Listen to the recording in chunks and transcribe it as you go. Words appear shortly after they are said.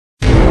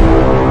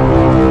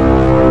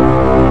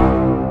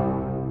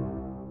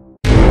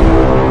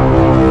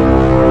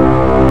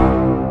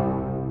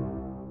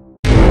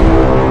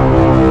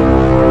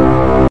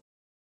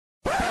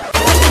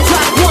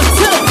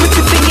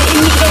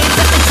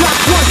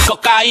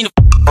ain't.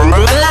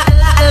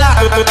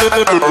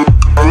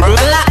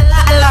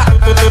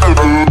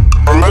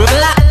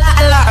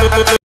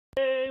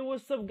 Hey,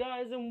 what's up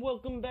guys, and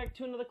welcome back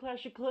to another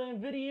Clash of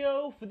Clans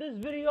video. For this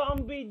video, I'm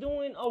gonna be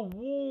doing a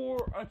war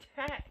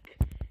attack.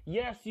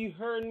 Yes, you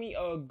heard me,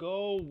 a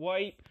go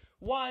wipe.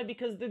 Why?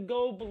 Because the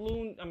go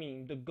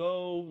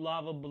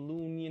lava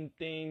balloonian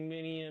thing,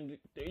 minion,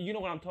 you know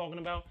what I'm talking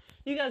about.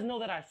 You guys know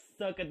that I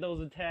suck at those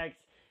attacks,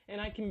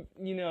 and I can,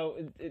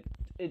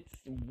 it's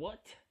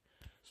what?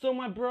 So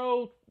my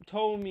bro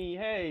told me,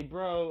 hey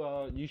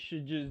bro, you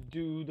should just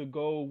do the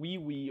go wee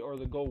wee or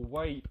the go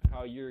wipe,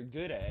 how you're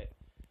good at.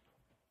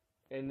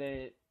 And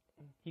then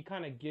he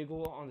kind of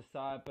giggled on the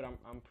side, but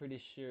I'm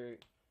pretty sure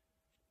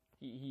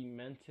he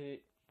meant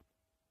it.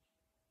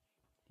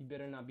 He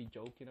better not be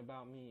joking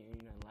about me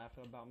and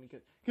laughing about me,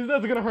 cause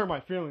that's gonna hurt my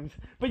feelings.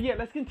 But yeah,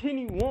 let's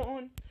continue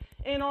on.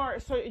 And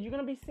so you're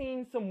gonna be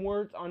seeing some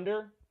words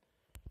under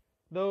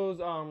those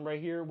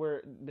right here,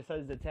 where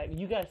besides the attack,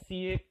 you guys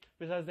see it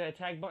besides the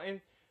attack button.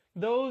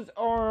 Those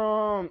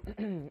are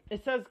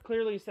it says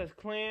clearly, it says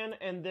clan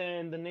and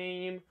then the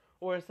name,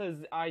 or it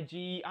says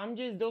IG.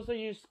 Those are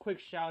just quick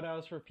shout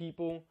outs for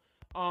people.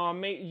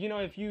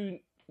 If you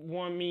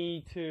want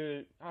me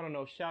to, I don't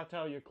know, shout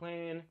out your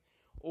clan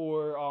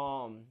or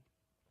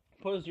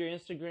post your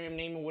Instagram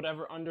name or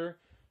whatever under,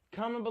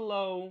 comment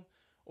below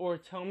or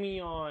tell me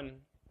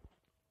on,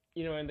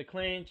 in the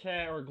clan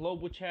chat or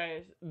global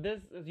chat.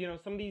 This,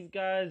 some of these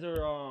guys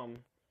are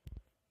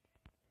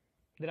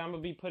that I'm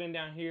gonna be putting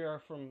down here are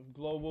from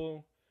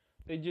global.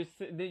 They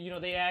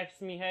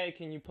asked me, hey,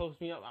 can you post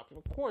me up?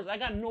 Of course, I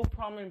got no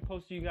problem in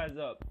posting you guys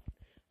up.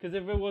 Because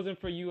if it wasn't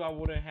for you, I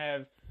wouldn't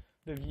have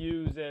the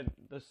views and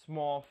the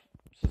small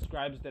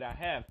subscribers that I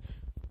have.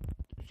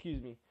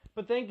 Excuse me.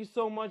 But thank you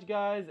so much,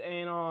 guys.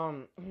 And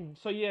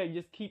so yeah,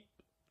 just keep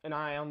an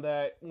eye on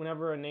that.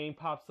 Whenever a name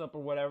pops up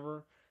or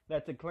whatever,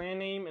 that's a clan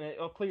name, and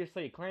it'll clearly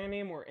say clan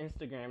name or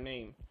Instagram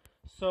name.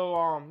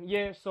 So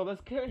yeah. So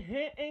let's go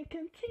ahead and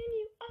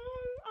continue on.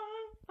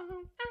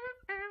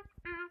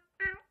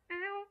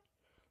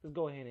 Let's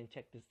go ahead and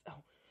check this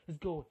out. Let's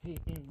go ahead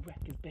and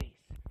wreck his base.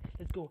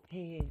 Let's go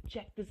ahead and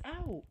check this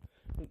out.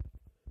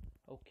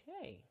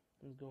 Okay,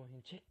 let's go ahead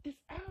and check this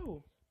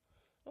out.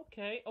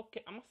 Okay, I'm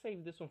gonna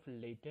save this one for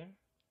later.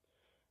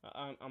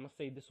 I'm gonna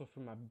save this one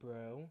for my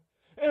bro.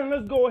 And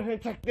let's go ahead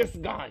and check this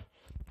guy.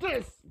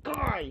 This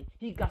guy,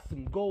 he got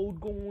some gold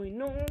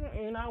going on,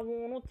 and I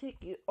wanna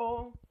take it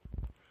all.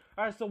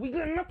 Alright, so we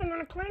got nothing in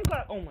the clan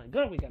castle. Oh my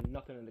god, we got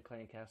nothing in the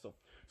clan castle.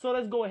 So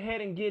let's go ahead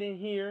and get in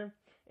here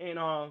and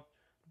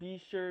be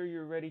sure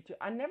you're ready to.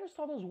 I never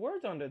saw those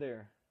words under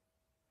there.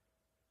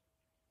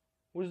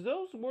 Was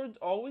those words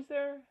always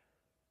there?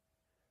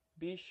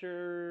 Be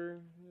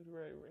sure.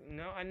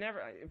 No, I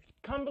never.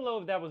 Comment below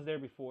if that was there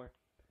before.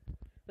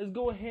 Let's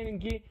go ahead and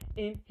get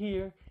in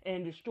here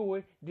and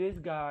destroy this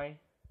guy.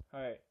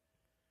 Alright.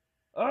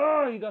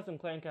 Oh, you got some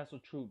clan castle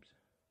troops.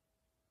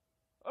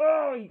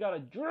 Oh, you got a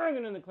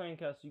dragon in the clan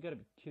castle. You gotta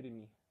be kidding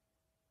me.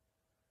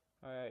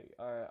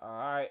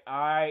 Alright.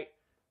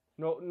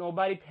 No,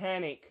 nobody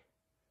panic.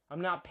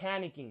 I'm not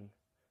panicking.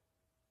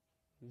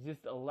 It's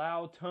just a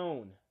loud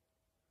tone.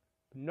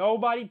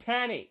 Nobody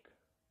panic.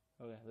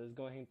 Okay, let's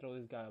go ahead and throw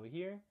this guy over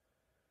here.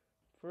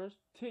 First,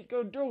 take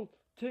him out.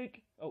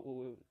 Take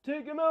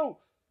him out.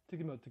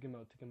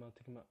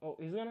 Oh,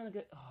 he's gonna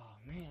get. Oh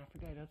man, I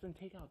forgot. It doesn't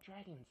take out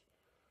dragons.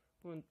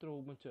 I'm gonna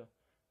throw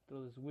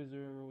this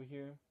wizard over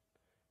here.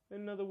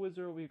 Another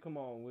wizard over here. Come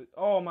on.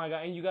 Oh my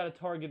god, and you gotta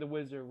target the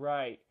wizard,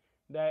 right?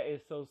 That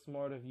is so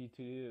smart of you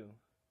to do.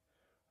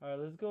 Alright,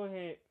 let's go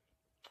ahead.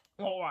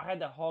 Oh, I had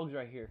the hogs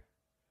right here.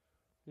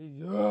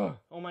 Ugh.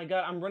 Oh my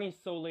god, I'm running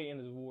so late in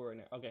this war right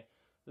now. Okay,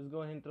 let's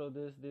go ahead and throw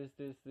this. Let's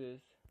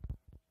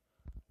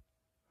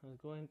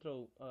go ahead and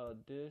throw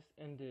this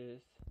and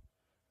this.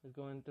 Let's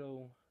go ahead and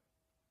throw.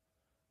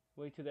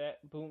 Wait to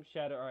that. Boom,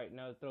 shatter. Alright,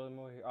 now throw them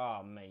over here.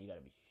 Oh man, you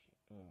gotta be.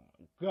 Oh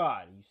my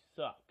god, you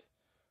suck.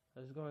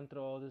 Let's go ahead and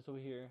throw all this over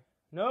here.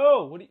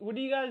 No! What are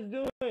you guys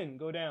doing?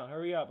 Go down.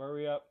 Hurry up.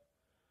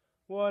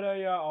 What are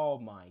y'all? Oh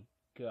my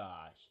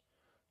gosh.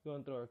 We're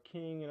going to throw our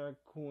king and our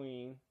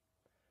queen.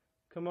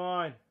 Come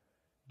on.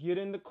 Get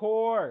in the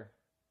core.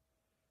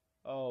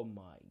 Oh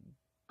my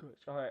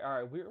gosh.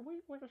 Alright.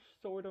 We're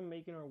sort of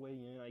making our way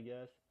in, I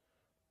guess.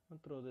 I'll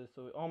throw this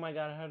away. Oh my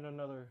god, I had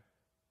another.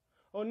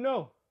 Oh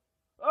no.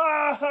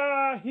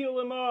 Ah! Heal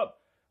him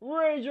up.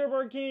 Rage up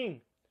our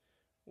king.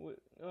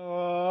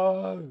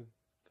 Oh.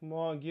 Come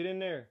on, get in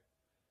there.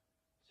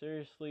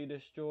 Seriously,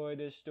 destroy.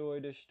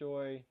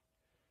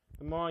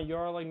 Come on, you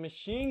are like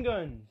machine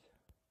guns.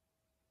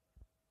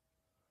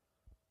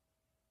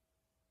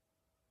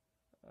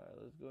 Alright,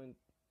 let's go and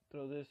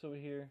throw this over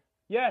here.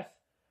 Yes!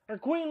 Our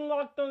queen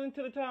locked on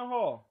into the town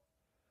hall.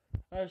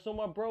 Alright, so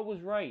my bro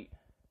was right.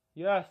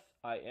 Yes,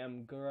 I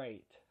am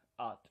great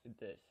at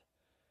this.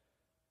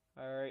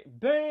 Alright,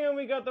 bam!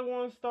 We got the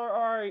 1 star.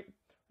 Alright,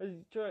 let's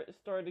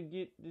start to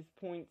get these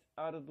points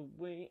out of the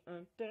way.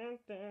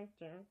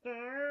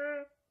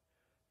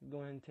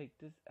 Go ahead and take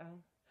this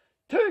out.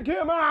 Take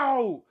him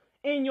out!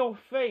 In your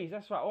face.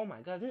 That's right. Oh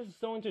my god, this is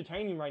so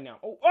entertaining right now.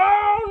 Oh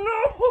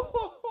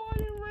no! I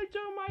didn't reach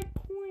on my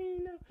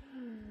queen.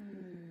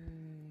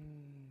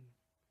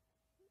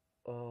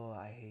 Oh,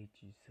 I hate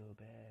you so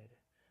bad.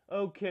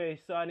 Okay,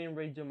 so I didn't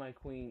rage on my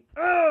queen.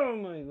 Oh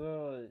my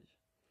gosh.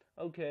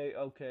 Okay,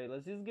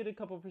 let's just get a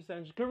couple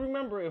percentage. Cause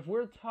remember, if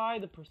we're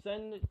tied, the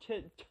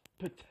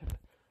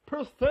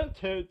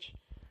percentage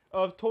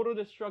of total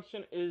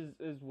destruction is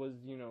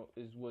what's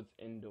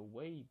in the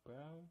way,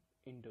 bro.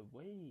 In the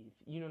wave,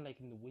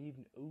 like in the wave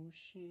in the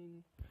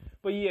ocean.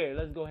 But yeah,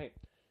 let's go ahead.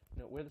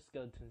 No, where the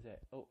skeletons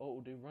at?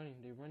 Oh, they're running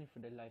for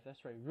their life.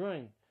 That's right,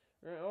 run.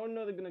 Oh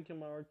no, they're gonna kill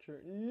my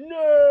archer.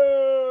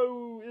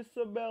 No,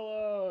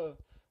 Isabella.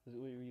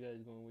 Where you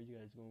guys going? Where you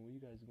guys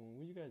going?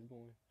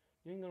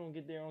 You ain't gonna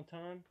get there on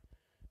time.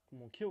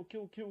 Come on, kill.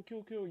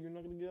 You're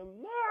not gonna get them.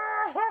 No.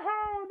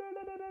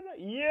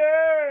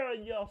 Yeah,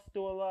 y'all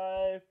still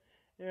alive.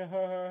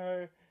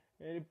 Yeah.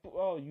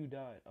 Oh, you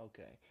died.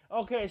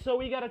 Okay, so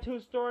we got a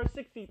 2-star,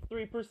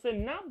 63%.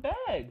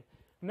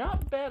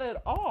 Not bad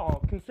at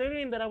all,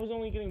 considering that I was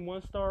only getting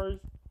 1 stars.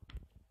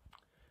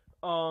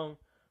 But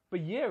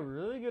yeah,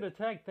 really good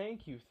attack.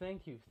 Thank you for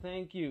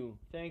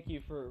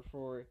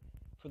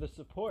the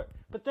support.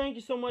 But thank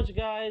you so much,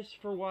 guys,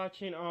 for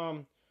watching.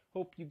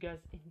 Hope you guys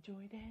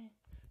enjoyed that.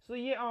 So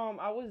yeah,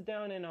 I was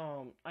down in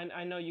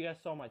I know you guys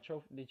saw my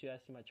trophy. Did you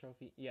guys see my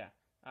trophy? Yeah.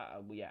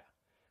 Yeah.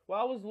 Well,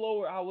 I was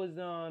lower. I was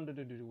on.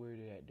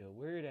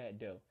 Where did that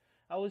go?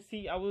 I was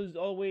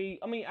always.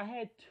 I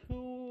had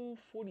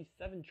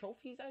 247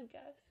 trophies, I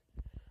guess.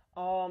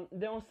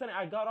 Then on Sunday,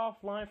 I got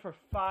offline for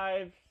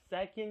 5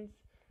 seconds,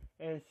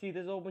 and see,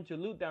 there's a whole bunch of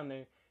loot down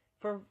there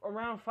for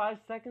around 5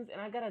 seconds, and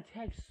I got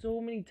attacked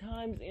so many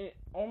times, and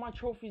all my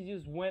trophies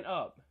just went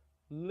up.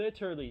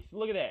 Literally,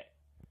 look at that.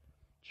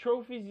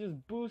 Trophies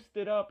just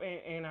boosted up,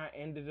 and I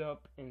ended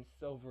up in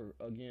silver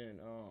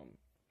again.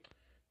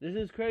 This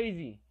is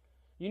crazy.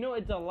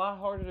 It's a lot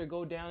harder to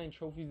go down in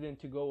trophies than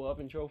to go up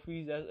in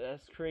trophies.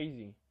 That's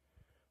crazy.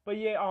 But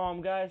yeah,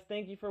 guys,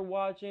 thank you for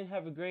watching.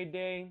 Have a great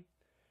day.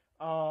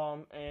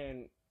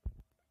 And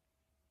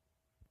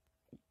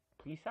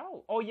peace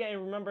out. Oh yeah,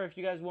 and remember, if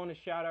you guys want a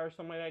shout out or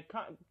something like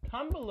that,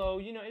 comment below.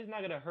 It's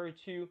not gonna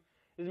hurt you.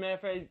 As a matter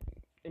of fact,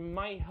 it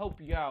might help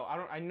you out.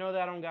 I know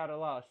that I don't got a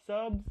lot of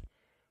subs,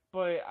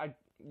 but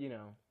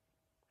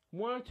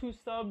 1 or 2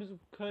 subs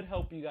could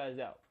help you guys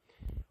out,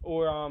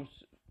 or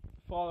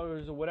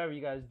followers or whatever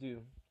you guys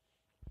do.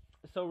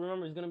 So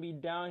remember, it's gonna be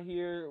down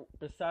here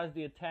besides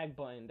the attack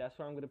button. That's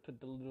where I'm gonna put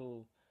the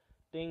little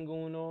thing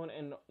going on,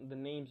 and the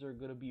names are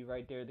gonna be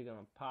right there. They're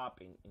gonna pop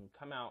and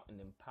come out and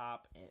then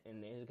pop,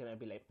 and then it's gonna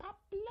be like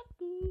pop.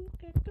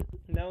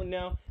 No,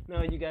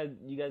 you guys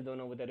don't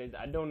know what that is.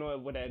 I don't know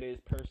what that is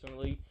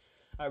personally.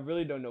 I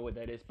really don't know what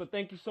that is. But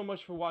thank you so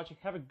much for watching.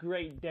 Have a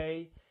great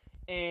day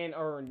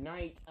or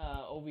night.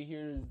 Over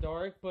here is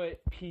dark, but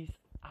peace